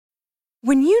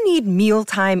When you need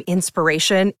mealtime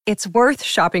inspiration, it's worth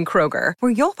shopping Kroger,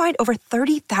 where you'll find over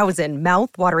 30,000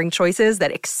 mouth-watering choices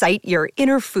that excite your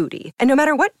inner foodie. And no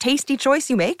matter what tasty choice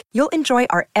you make, you'll enjoy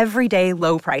our everyday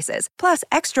low prices, plus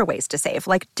extra ways to save,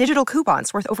 like digital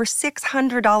coupons worth over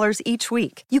 $600 each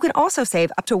week. You can also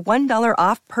save up to $1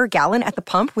 off per gallon at the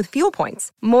pump with fuel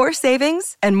points. More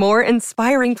savings and more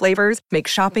inspiring flavors make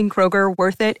shopping Kroger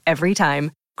worth it every time.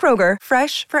 Kroger,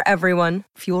 fresh for everyone.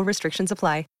 Fuel restrictions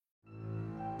apply.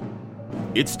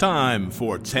 It's time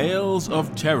for Tales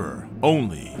of Terror,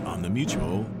 only on the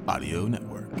Mutual Audio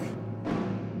Network.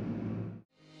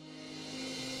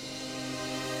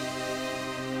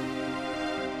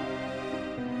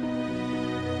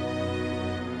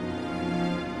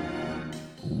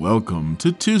 Welcome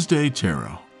to Tuesday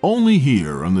Terror, only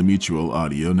here on the Mutual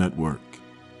Audio Network.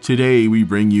 Today we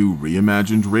bring you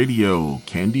Reimagined Radio,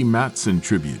 Candy Matson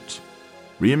Tribute.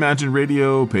 Reimagined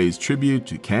Radio pays tribute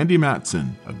to Candy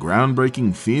Matson, a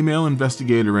groundbreaking female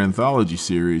investigator anthology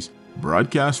series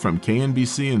broadcast from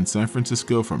KNBC in San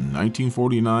Francisco from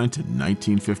 1949 to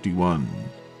 1951.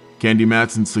 Candy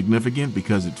Matson's significant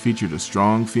because it featured a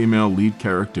strong female lead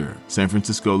character. San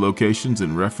Francisco locations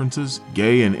and references,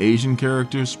 gay and Asian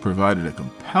characters provided a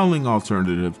compelling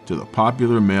alternative to the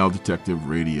popular male detective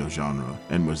radio genre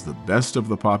and was the best of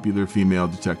the popular female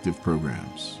detective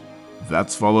programs.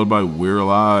 That's followed by We're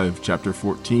Alive, Chapter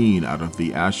 14, Out of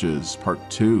the Ashes, Part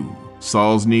 2.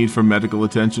 Saul's need for medical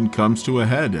attention comes to a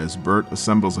head as Bert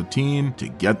assembles a team to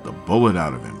get the bullet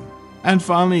out of him. And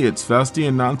finally, it's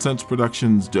Faustian Nonsense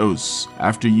Productions' Dose,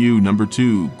 After You, Number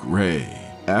 2, Gray.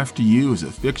 After You is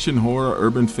a fiction, horror,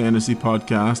 urban fantasy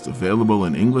podcast available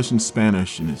in English and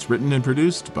Spanish, and it's written and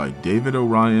produced by David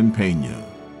Orion Pena.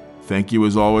 Thank you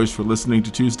as always for listening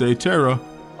to Tuesday Terror,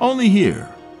 only here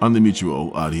on the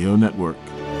Mutual Audio Network.